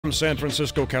From San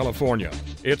Francisco, California,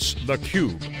 it's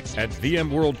theCUBE at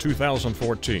VMworld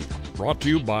 2014, brought to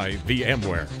you by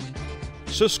VMware,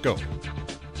 Cisco,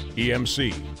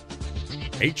 EMC,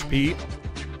 HP,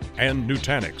 and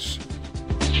Nutanix.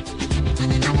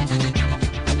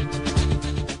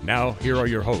 Now, here are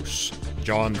your hosts,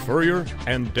 John Furrier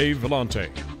and Dave Vellante.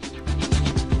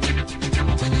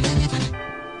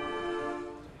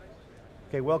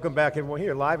 Okay, welcome back everyone.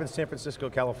 Here live in San Francisco,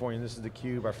 California. This is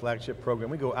theCUBE, our flagship program.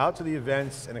 We go out to the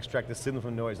events and extract the signal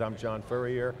from noise. I'm John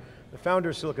Furrier, the founder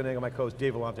of SiliconANGLE, my co-host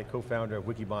Dave Vellante, co-founder of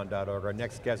wikibon.org. Our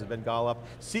next guest is Ben Golub,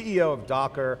 CEO of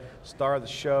Docker, star of the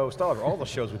show, star of all the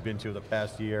shows we've been to the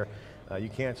past year. You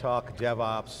can't talk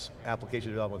DevOps,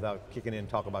 application development without kicking in and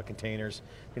talk about containers.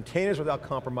 Containers without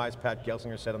compromise, Pat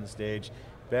Gelsinger said on the stage.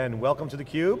 Ben, welcome to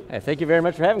theCUBE. Hey, thank you very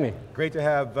much for having me. Great to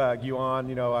have you on.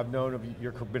 You know, I've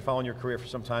been following your career for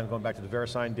some time, going back to the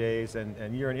VeriSign days,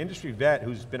 and you're an industry vet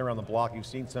who's been around the block. You've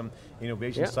seen some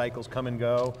innovation cycles come and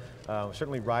go.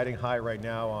 Certainly riding high right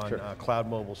now on cloud,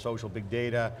 mobile, social, big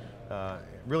data,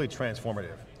 really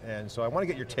transformative. And so I want to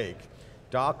get your take.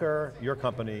 Docker, your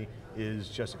company, is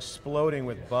just exploding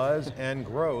with buzz and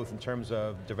growth in terms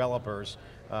of developers.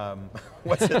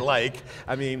 What's it like?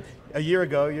 I mean, a year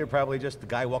ago, you're probably just the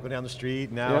guy walking down the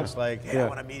street. Now it's like, hey, I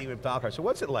want a meeting with Docker. So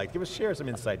what's it like? Share some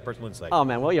insight, personal insight. Oh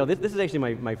man, well, this is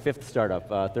actually my fifth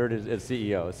startup, third as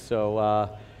CEO. So,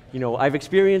 I've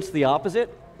experienced the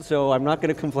opposite, so I'm not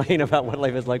going to complain about what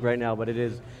life is like right now, but it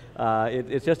is,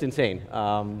 it's just insane,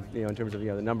 in terms of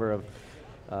the number of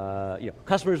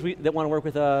customers that want to work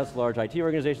with us, large IT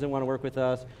organizations that want to work with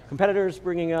us, competitors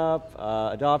bringing up,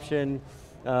 adoption,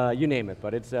 you name it,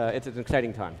 but it's an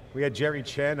exciting time. We had Jerry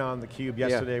Chen on theCUBE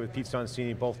yesterday with Pete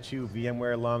Stoncini, both two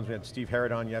VMware alums. We had Steve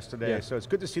Herrod on yesterday, so it's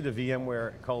good to see the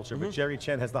VMware culture, but Jerry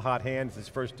Chen has the hot hand, it's his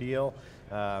first deal.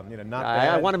 Not bad.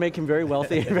 I want to make him very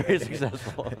wealthy and very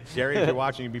successful. Jerry, if you're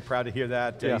watching, you'd be proud to hear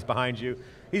that. He's behind you.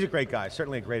 He's a great guy,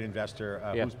 certainly a great investor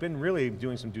who's been really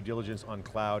doing some due diligence on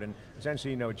cloud, and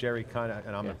essentially, Jerry kind of,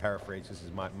 and I'm going to paraphrase, this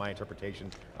is my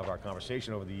interpretation of our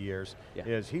conversation over the years,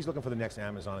 is he's looking for the next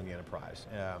Amazon in the enterprise.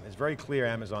 It's very clear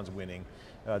Amazon's winning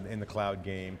in the cloud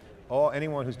game.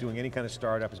 Anyone who's doing any kind of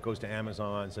startup goes to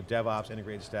Amazon, it's a DevOps,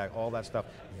 integrated stack, all that stuff,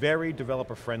 very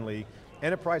developer friendly.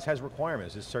 Enterprise has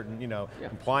requirements. There's certain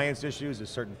compliance issues, there's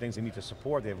certain things they need to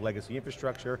support, they have legacy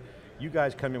infrastructure. You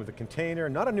guys come in with a container,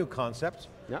 not a new concept,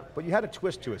 but you had a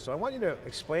twist to it. So I want you to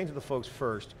explain to the folks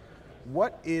first,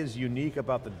 what is unique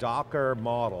about the Docker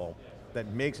model that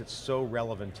makes it so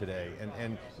relevant today?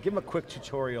 And give them a quick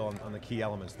tutorial on the key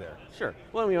elements there. Sure,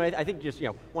 well I think just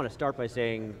want to start by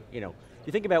saying,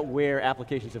 you think about where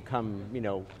applications have come,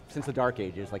 since the dark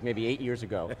ages, like maybe 8 years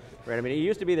ago, right? I mean, it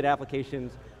used to be that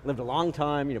applications lived a long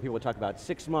time, people would talk about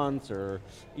 6 months or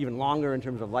even longer in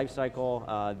terms of life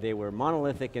cycle. They were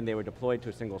monolithic and they were deployed to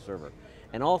a single server.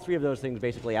 And all three of those things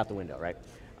basically out the window, right?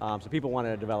 So people want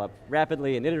to develop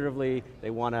rapidly and iteratively,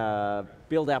 they want to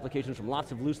build applications from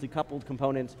lots of loosely coupled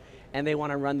components, and they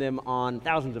want to run them on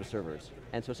thousands of servers.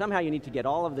 And so somehow you need to get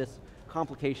all of this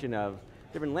complication of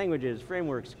different languages,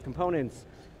 frameworks, components,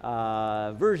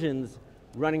 versions,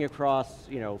 running across,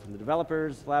 from the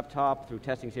developer's laptop through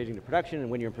testing, staging to production, and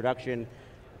when you're in production,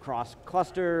 across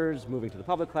clusters, moving to the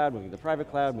public cloud, moving to the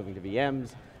private cloud, moving to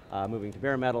VMs, moving to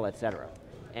bare metal, et cetera.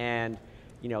 And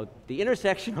the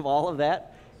intersection of all of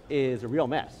that is a real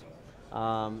mess.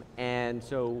 And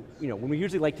so, when we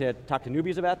usually like to talk to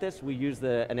newbies about this, we use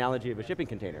the analogy of a shipping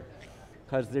container.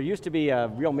 Because there used to be a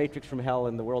real matrix from hell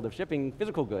in the world of shipping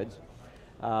physical goods,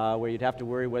 where you'd have to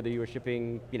worry whether you were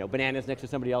shipping bananas next to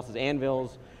somebody else's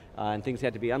anvils, and things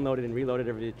had to be unloaded and reloaded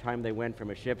every time they went from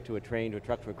a ship to a train to a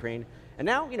truck to a crane. And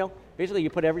now, basically you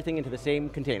put everything into the same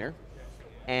container,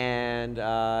 and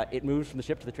it moves from the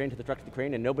ship to the train to the truck to the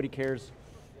crane, and nobody cares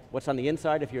what's on the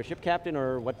inside if you're a ship captain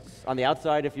or what's on the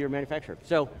outside if you're a manufacturer.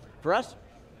 So for us,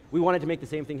 we wanted to make the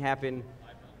same thing happen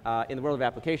in the world of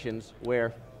applications,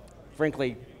 where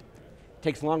frankly, it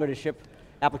takes longer to ship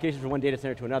applications from one data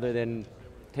center to another than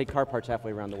take car parts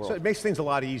halfway around the world. So it makes things a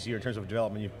lot easier in terms of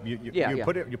development. You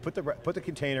put the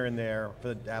container in there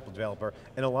for the Apple developer,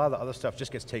 and a lot of the other stuff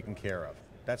just gets taken care of.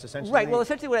 That's essentially right. Well,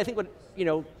 essentially,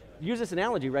 use this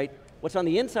analogy, right? What's on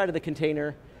the inside of the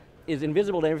container is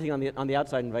invisible to everything on the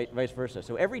outside, and vice versa.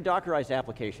 So every Dockerized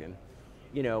application,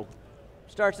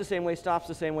 starts the same way, stops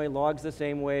the same way, logs the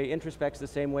same way, introspects the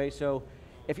same way. So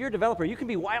if you're a developer, you can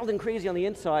be wild and crazy on the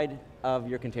inside of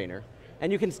your container,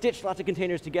 and you can stitch lots of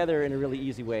containers together in a really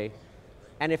easy way.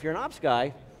 And if you're an ops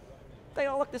guy, they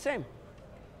all look the same.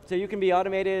 So you can be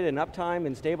automated and uptime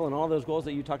and stable and all those goals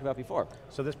that you talked about before.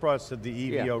 So this brought us to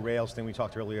the EVO Rails thing we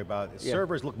talked earlier about.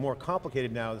 Servers look more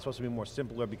complicated now, they're supposed to be more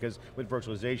simpler because with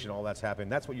virtualization, all that's happening.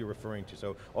 That's what you're referring to.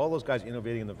 So all those guys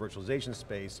innovating in the virtualization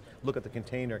space, look at the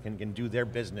container, can do their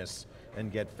business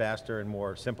and get faster and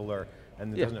more simpler,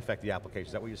 and it doesn't affect the application.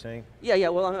 Is that what you're saying? Yeah,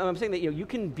 well I'm saying that you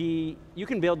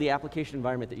can build the application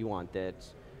environment that you want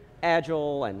that's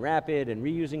agile and rapid and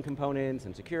reusing components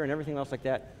and secure and everything else like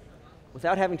that,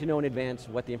 without having to know in advance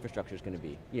what the infrastructure is going to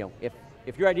be.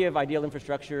 If your idea of ideal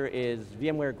infrastructure is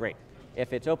VMware, great.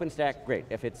 If it's OpenStack, great.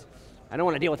 If it's, I don't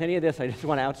want to deal with any of this, I just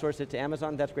want to outsource it to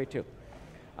Amazon, that's great too.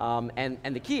 And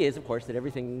the key is, of course, that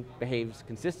everything behaves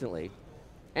consistently,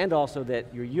 and also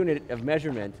that your unit of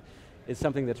measurement is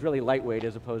something that's really lightweight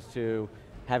as opposed to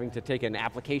having to take an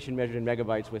application measured in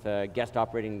megabytes with a guest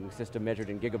operating system measured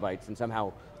in gigabytes and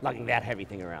somehow lugging that heavy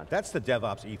thing around. That's the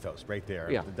DevOps ethos right there.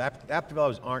 Yeah. The app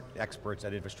developers aren't experts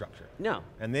at infrastructure. No.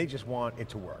 And they just want it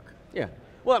to work. Yeah.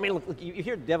 Well, I mean, look, you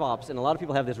hear DevOps, and a lot of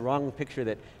people have this wrong picture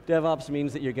that DevOps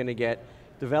means that you're going to get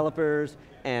developers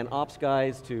and ops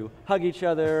guys to hug each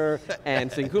other and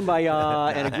sing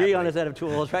Kumbaya and agree on a set of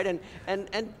tools, right?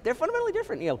 And they're fundamentally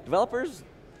different. Developers,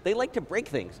 they like to break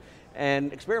things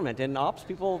and experiment, and ops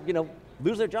people,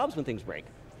 lose their jobs when things break.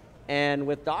 And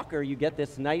with Docker, you get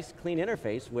this nice, clean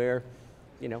interface where,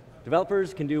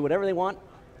 developers can do whatever they want,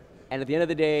 and at the end of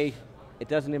the day, it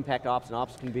doesn't impact ops, and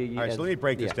ops can be. All right, so let me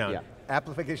break this down.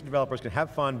 Application developers can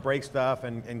have fun, break stuff,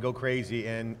 and go crazy,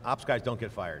 and ops guys don't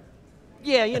get fired.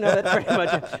 Yeah,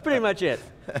 that's pretty much it.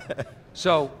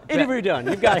 So, interview done.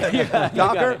 You've got it.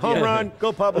 Docker, home run,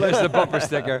 go publish. There's the bumper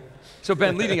sticker. So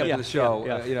Ben, leading up to the show,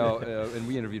 and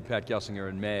we interviewed Pat Gelsinger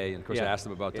in May, and of course I asked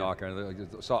him about Docker, and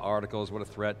I saw articles, what a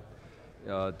threat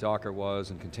Docker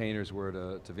was and containers were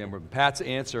to VMware. Pat's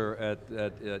answer at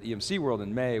EMC World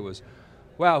in May was,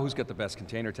 well, who's got the best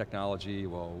container technology?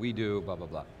 Well, we do, blah, blah,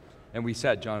 blah. And we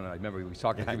said, John and I remember we were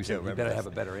talking, we said, we better have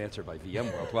a better answer by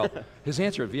VMworld. Well, his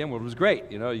answer at VMworld was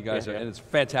great, you guys are, and it's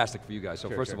fantastic for you guys,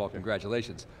 so first of all,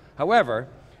 congratulations. However,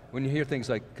 when you hear things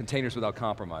like containers without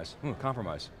compromise,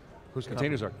 compromise. Whose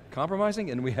containers are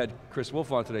compromising? And we had Chris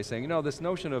Wolf on today saying, this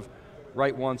notion of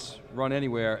write once, run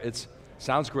anywhere, it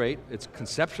sounds great, it's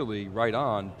conceptually right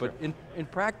on, but in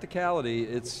practicality,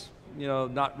 it's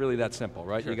not really that simple,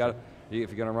 right? If you're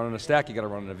going to run on a stack, you got to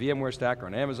run on a VMware stack or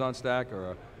an Amazon stack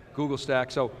or a Google stack.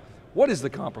 So what is the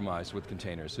compromise with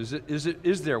containers?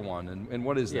 Is there one, and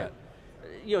what is that?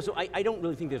 So I don't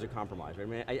really think there's a compromise, right?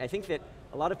 I mean, I think that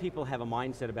a lot of people have a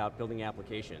mindset about building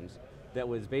applications that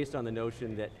was based on the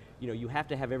notion that you have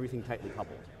to have everything tightly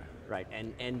coupled, right?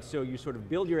 And so you sort of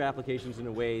build your applications in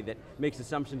a way that makes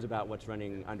assumptions about what's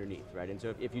running underneath, right? And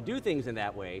so if you do things in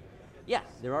that way,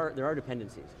 there are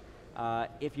dependencies.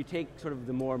 If you take sort of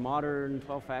the more modern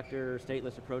 12-factor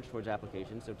stateless approach towards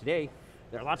applications, so today,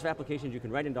 there are lots of applications you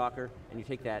can write in Docker, and you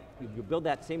take that, you build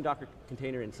that same Docker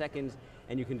container in seconds,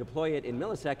 and you can deploy it in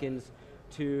milliseconds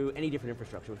to any different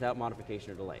infrastructure without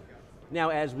modification or delay. Now,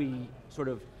 as we sort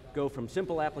of go from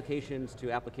simple applications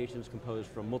to applications composed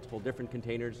from multiple different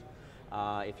containers,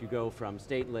 if you go from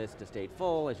stateless to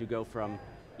stateful, as you go from,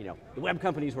 the web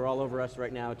companies who are all over us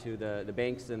right now to the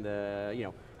banks and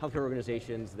the, healthcare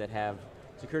organizations that have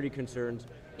security concerns,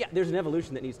 there's an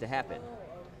evolution that needs to happen.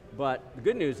 But the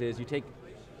good news is you take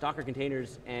Docker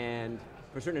containers and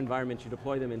for certain environments you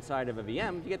deploy them inside of a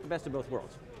VM, you get the best of both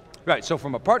worlds. Right, so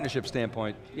from a partnership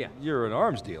standpoint, you're an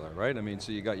arms dealer, right? I mean,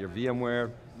 so you got your VMware,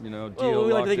 deal. Well,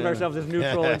 we like to think of ourselves as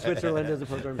neutral in Switzerland as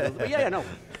opposed to arms dealers. But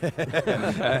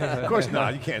no. Of course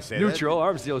not, you can't say neutral, that.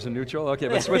 arms dealers are neutral, okay,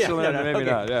 but Switzerland, maybe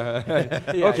not.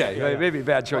 Okay, maybe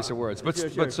bad choice of words.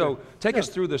 But so take us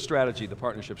through the strategy, the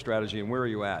partnership strategy, and where are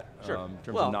you at in terms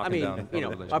of knocking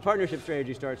down our partnership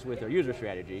strategy starts with our user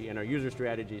strategy, and our user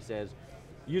strategy says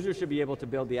users should be able to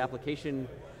build the application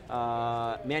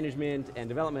management and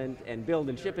development and build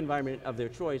and ship environment of their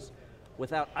choice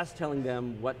without us telling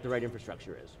them what the right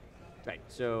infrastructure is. Right,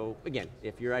 so again,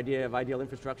 if your idea of ideal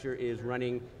infrastructure is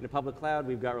running in a public cloud,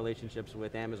 we've got relationships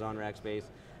with Amazon, Rackspace,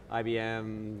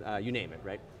 IBM, you name it,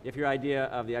 right? If your idea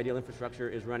of the ideal infrastructure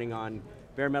is running on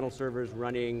bare metal servers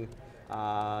running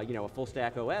a full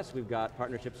stack OS, we've got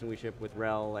partnerships and we ship with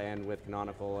RHEL and with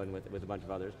Canonical and with a bunch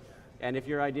of others. And if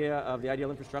your idea of the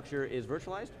ideal infrastructure is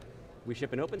virtualized, we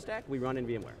ship an OpenStack, we run in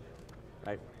VMware,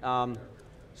 right?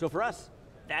 So for us,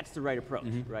 that's the right approach,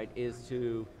 right? Is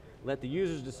to let the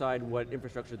users decide what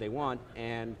infrastructure they want,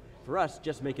 and for us,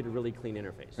 just make it a really clean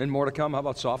interface. And more to come, how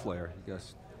about SoftLayer, you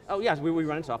guys? Oh yes, we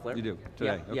run in SoftLayer. You do,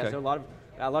 today, yeah, so a lot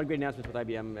of great announcements with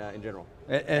IBM in general.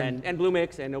 And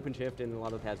Bluemix and OpenShift and a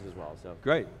lot of the paths as well, so.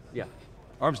 Great. Yeah.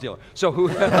 arms dealer. So who,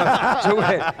 I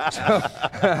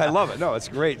love it, no, it's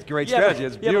great strategy,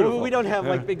 it's beautiful. But we don't have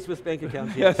like big Swiss bank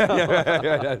accounts yet.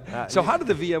 So, so how did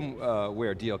the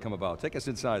VMware deal come about? Take us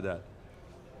inside that.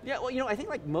 Yeah, well, I think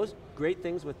like most great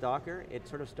things with Docker, it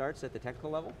sort of starts at the technical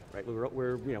level, right?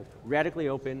 We're radically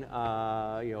open,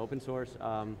 open source,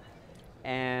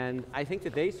 and I think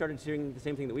that they started doing the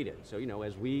same thing that we did. So,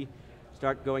 as we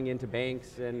start going into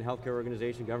banks and healthcare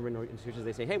organizations, government institutions,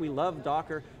 they say, hey, we love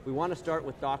Docker, we want to start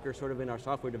with Docker sort of in our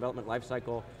software development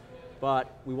lifecycle,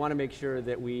 but we want to make sure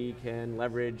that we can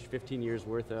leverage 15 years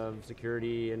worth of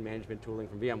security and management tooling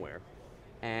from VMware.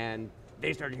 And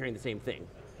they started hearing the same thing.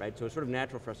 Right? So it's sort of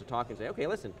natural for us to talk and say, okay,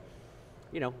 listen,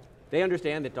 they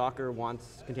understand that Docker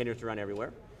wants containers to run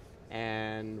everywhere,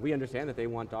 and we understand that they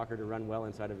want Docker to run well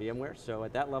inside of VMware, so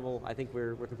at that level, I think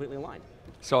we're completely aligned.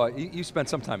 So you spent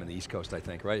some time in the East Coast, I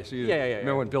think, right? So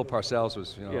remember when Bill Parcells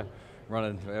was,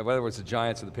 running, whether it was the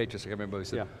Giants or the Patriots, I can't remember, he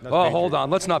said, oh, hold on,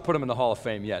 let's not put him in the Hall of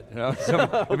Fame yet.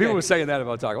 People were saying that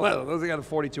about Docker. Well, those got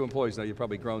 42 employees, now you've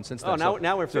probably grown since then. Oh,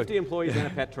 now we're 50 employees and a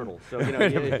pet turtle, so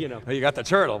You got the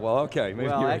turtle, well, okay. Maybe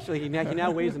actually, he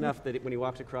now weighs enough that when he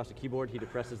walks across a keyboard, he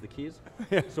depresses the keys.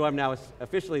 So I'm now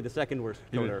officially the second worst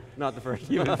coder, not the first.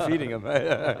 You've been feeding him.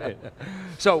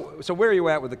 So where are you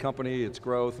at with the company, its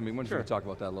growth? I mean, why don't you talk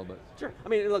about that a little bit? Sure, I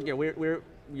mean, look,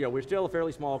 we're still a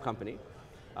fairly small company.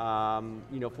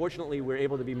 Fortunately, we're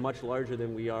able to be much larger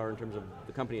than we are in terms of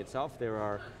the company itself. There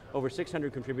are over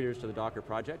 600 contributors to the Docker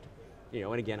project.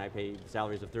 And again, I pay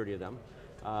salaries of 30 of them.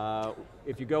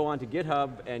 If you go onto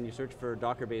GitHub and you search for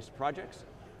Docker-based projects,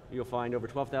 you'll find over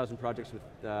 12,000 projects with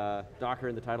Docker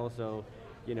in the title. So,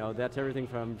 that's everything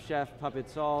from Chef, Puppet,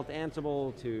 Salt,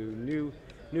 Ansible to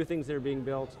new things that are being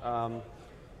built.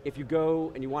 If you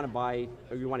go and you want to buy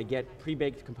or you want to get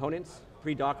pre-baked components,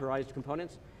 pre-Dockerized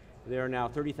components, there are now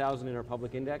 30,000 in our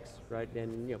public index, right?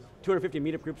 And 250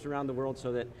 meetup groups around the world,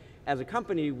 so that as a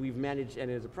company we've managed, and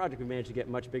as a project we've managed to get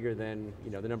much bigger than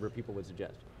the number of people would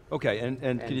suggest. Okay, and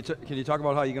can you talk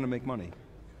about how you're going to make money?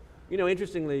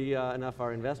 Interestingly enough,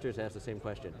 our investors ask the same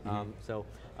question.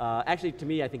 Actually, to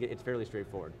me, I think it's fairly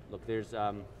straightforward. Look, there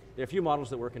are a few models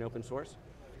that work in open source.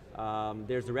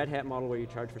 There's the Red Hat model where you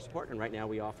charge for support, and right now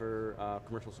we offer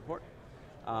commercial support.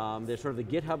 There's sort of the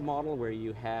GitHub model where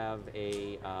you have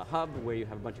a hub where you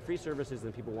have a bunch of free services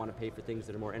and people want to pay for things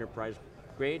that are more enterprise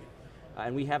grade.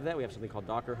 And we have that. We have something called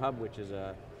Docker Hub, which is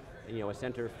a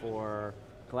center for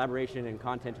collaboration and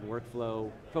content and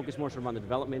workflow, focused more sort of on the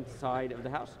development side of the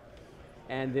house.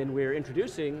 And then we're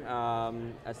introducing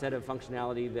a set of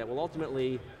functionality that will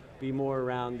ultimately be more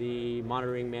around the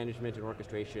monitoring, management, and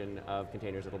orchestration of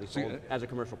containers that will be sold as a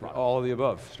commercial product. All of the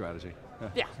above strategy.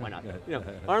 Yeah, why not?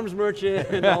 Arms merchant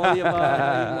and all of the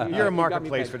above. You're a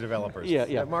marketplace for developers.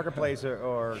 Yeah. Marketplace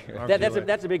or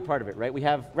that's a big part of it, right?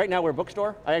 Right now we're a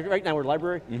bookstore. Right now we're a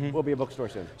library. We'll be a bookstore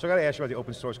soon. So I got to ask you about the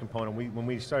open source component. When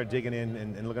we started digging in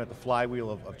and looking at the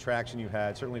flywheel of traction you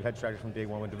had, certainly you've had traction from day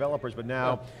one with developers, but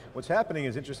now what's happening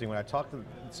is interesting. When I talk to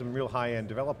some real high-end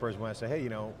developers, when I say, hey,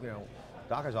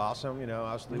 Docker's awesome,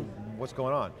 obviously, what's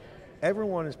going on?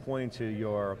 Everyone is pointing to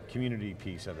your community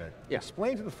piece of it. Yeah.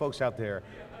 Explain to the folks out there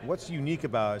what's unique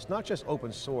about it. It's not just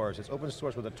open source, it's open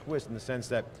source with a twist in the sense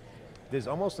that there's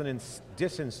almost an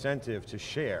disincentive to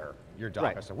share your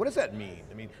Docker stuff. What does that mean?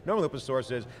 I mean, normally open source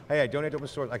is, hey, I donate to open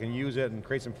source, I can use it and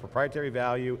create some proprietary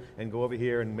value and go over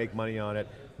here and make money on it.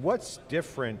 What's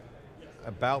different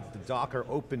about the Docker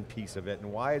open piece of it,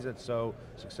 and why is it so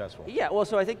successful? Yeah, well,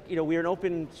 so I think we're an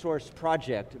open source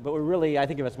project, but we're really, I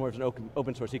think of us more as an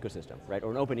open source ecosystem, right,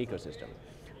 or an open ecosystem.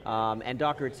 And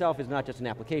Docker itself is not just an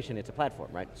application, it's a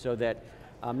platform, right? So that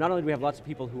not only do we have lots of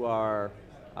people who are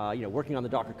working on the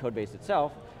Docker code base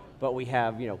itself, but we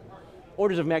have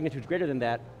orders of magnitude greater than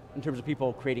that in terms of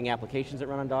people creating applications that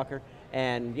run on Docker,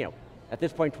 and at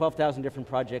this point 12,000 different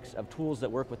projects of tools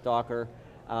that work with Docker,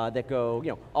 that go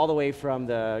all the way from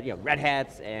the Red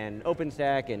Hats and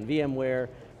OpenStack and VMware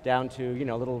down to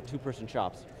little two-person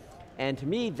shops. And to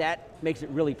me, that makes it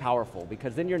really powerful,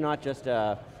 because then you're not just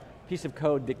a piece of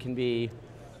code that can be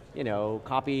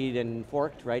copied and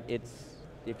forked, right?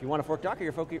 If you want to fork Docker,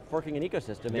 you're forking an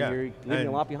ecosystem, and you're leaving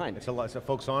a lot behind. It's a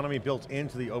folksonomy built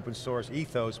into the open source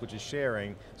ethos, which is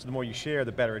sharing, so the more you share,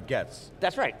 the better it gets.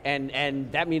 That's right, and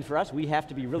that means for us, we have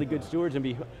to be really good stewards and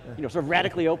be sort of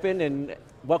radically open and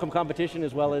welcome competition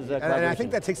as well as collaboration. And I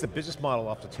think that takes the business model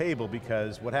off the table,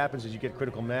 because what happens is you get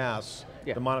critical mass,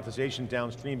 the monetization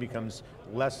downstream becomes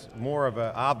more of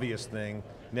an obvious thing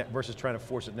versus trying to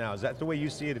force it now. Is that the way you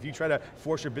see it? If you try to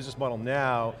force your business model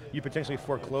now, you're potentially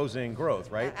foreclosing growth,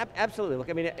 right? Absolutely. Look,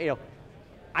 I mean,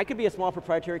 I could be a small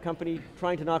proprietary company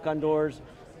trying to knock on doors,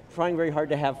 trying very hard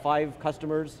to have 5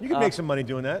 customers. You can make some money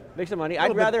doing that. Make some money.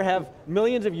 I'd rather have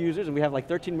millions of users, and we have like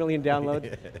 13 million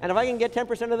downloads, and if I can get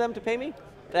 10% of them to pay me,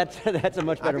 that's a much better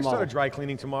model. I can start a dry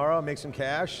cleaning tomorrow, make some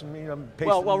cash, and pay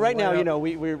well, right now,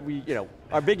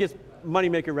 our biggest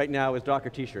moneymaker right now is Docker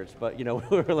t-shirts, but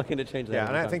we're looking to change that. Yeah,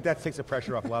 and I think that takes the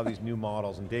pressure off a lot of these new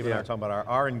models, and David and I are talking about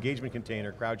our engagement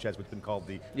container, CrowdChat's what's been called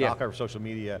the Docker social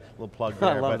media, little plug there.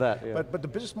 I love that. But the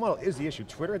business model is the issue.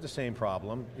 Twitter had the same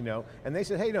problem, and they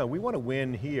said, hey, no, we want to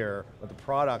win here with the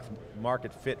product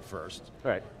market fit first.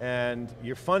 Right. And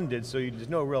you're funded, so there's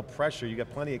no real pressure, you got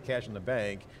plenty of cash in the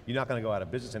bank, you're not going to go out of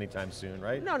business anytime soon,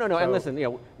 right? No, and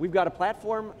listen, we've got a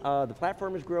platform, the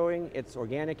platform is growing, it's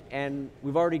organic, and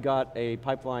we've already got a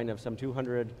pipeline of some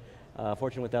 200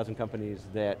 Fortune 1000 companies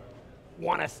that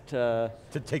want us to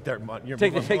take their money.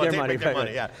 Take their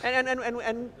money, yeah. And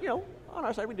on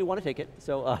our side, we do want to take it.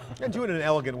 So and do it in an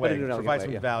elegant way, provide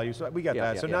some value. So we got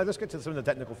that. So now let's get to some of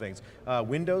the technical things.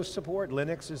 Windows support,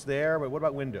 Linux is there, but what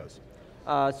about Windows?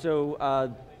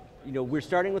 We're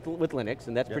starting with Linux,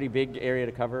 and that's a pretty big area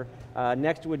to cover.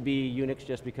 Next would be Unix,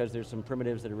 just because there's some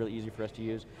primitives that are really easy for us to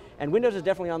use. And Windows is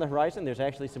definitely on the horizon. There's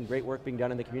actually some great work being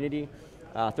done in the community.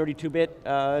 32-bit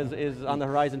is on the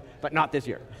horizon, but not this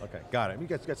year. Okay, got it. You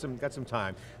got some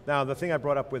time. Now, the thing I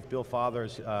brought up with Bill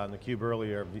Fathers on theCUBE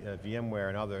earlier, VMware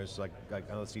and others, like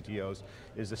other CTOs,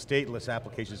 is the stateless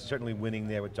applications certainly winning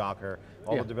there with Docker.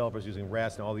 All the developers using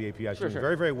REST and all the APIs doing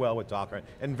very, very well with Docker,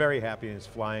 and very happy, and it's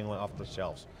flying off the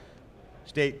shelves.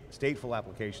 Stateful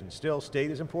applications, still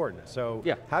state is important. So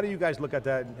how do you guys look at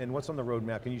that, and what's on the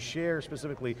roadmap? Can you share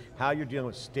specifically how you're dealing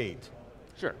with state?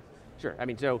 Sure. I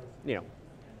mean,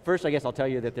 first, I guess I'll tell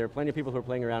you that there are plenty of people who are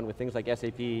playing around with things like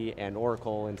SAP and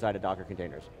Oracle inside of Docker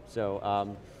containers. So,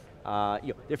 there are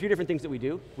a few different things that we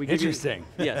do. Interesting.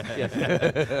 Yes.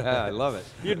 I love it.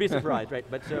 You'd be surprised, right?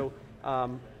 But so,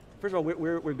 first of all,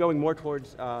 we're going more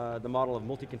towards the model of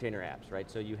multi-container apps, right?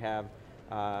 So you have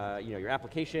your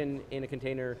application in a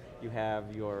container, you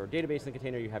have your database in the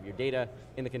container, you have your data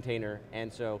in the container,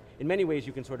 and so in many ways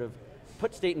you can sort of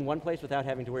put state in one place without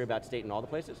having to worry about state in all the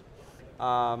places.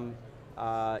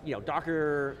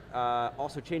 Docker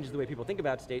also changes the way people think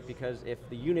about state, because if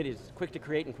the unit is quick to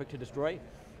create and quick to destroy,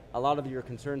 a lot of your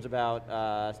concerns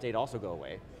about state also go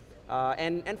away.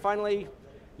 And finally,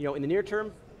 in the near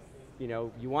term,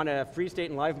 you want to free state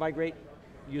and live migrate,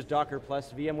 use Docker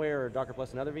plus VMware or Docker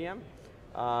plus another VM.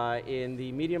 In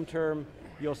the medium term,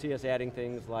 you'll see us adding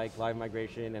things like live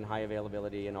migration and high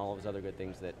availability and all of those other good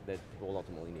things that people will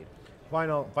ultimately need.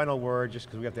 Final word, just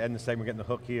because we have to end the segment, we're getting the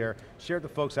hook here. Share with the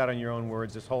folks out on your own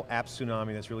words, this whole app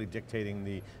tsunami that's really dictating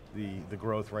the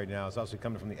growth right now. It's also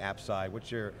coming from the app side.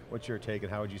 What's your take,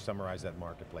 and how would you summarize that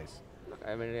marketplace? Look,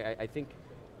 I mean, I think,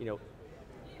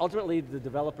 ultimately the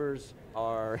developers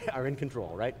are in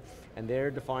control, right? And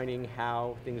they're defining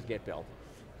how things get built.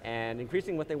 And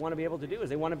increasingly what they want to be able to do is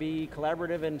they want to be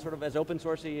collaborative and sort of as open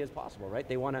sourcey as possible, right?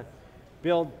 They want to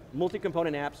build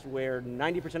multi-component apps where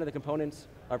 90% of the components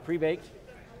are pre-baked,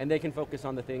 and they can focus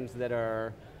on the things that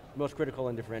are most critical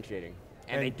and differentiating.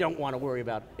 And they don't want to worry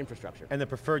about infrastructure. And the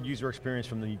preferred user experience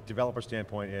from the developer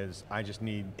standpoint is, I just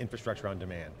need infrastructure on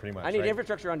demand, pretty much, I need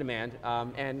infrastructure on demand,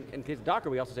 and in case of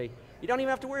Docker, we also say, you don't even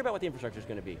have to worry about what the infrastructure is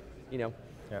going to be.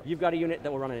 You've got a unit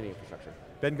that will run on any infrastructure.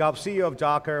 Ben Golub, CEO of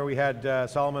Docker. We had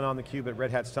Solomon on theCUBE at Red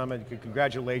Hat Summit.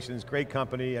 Congratulations, great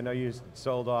company. I know you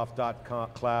sold off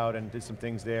 .cloud and did some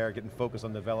things there, getting focused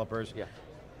on developers. Yeah.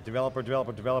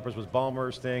 Developers was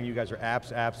Ballmer's thing. You guys are apps.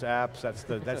 That's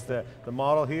the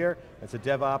model here. It's a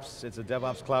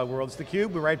DevOps cloud world. It's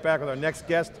theCUBE. We're right back with our next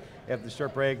guest after the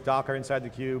short break. Docker inside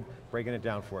theCUBE, breaking it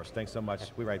down for us. Thanks so much.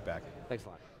 We'll be right back. Thanks a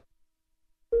lot.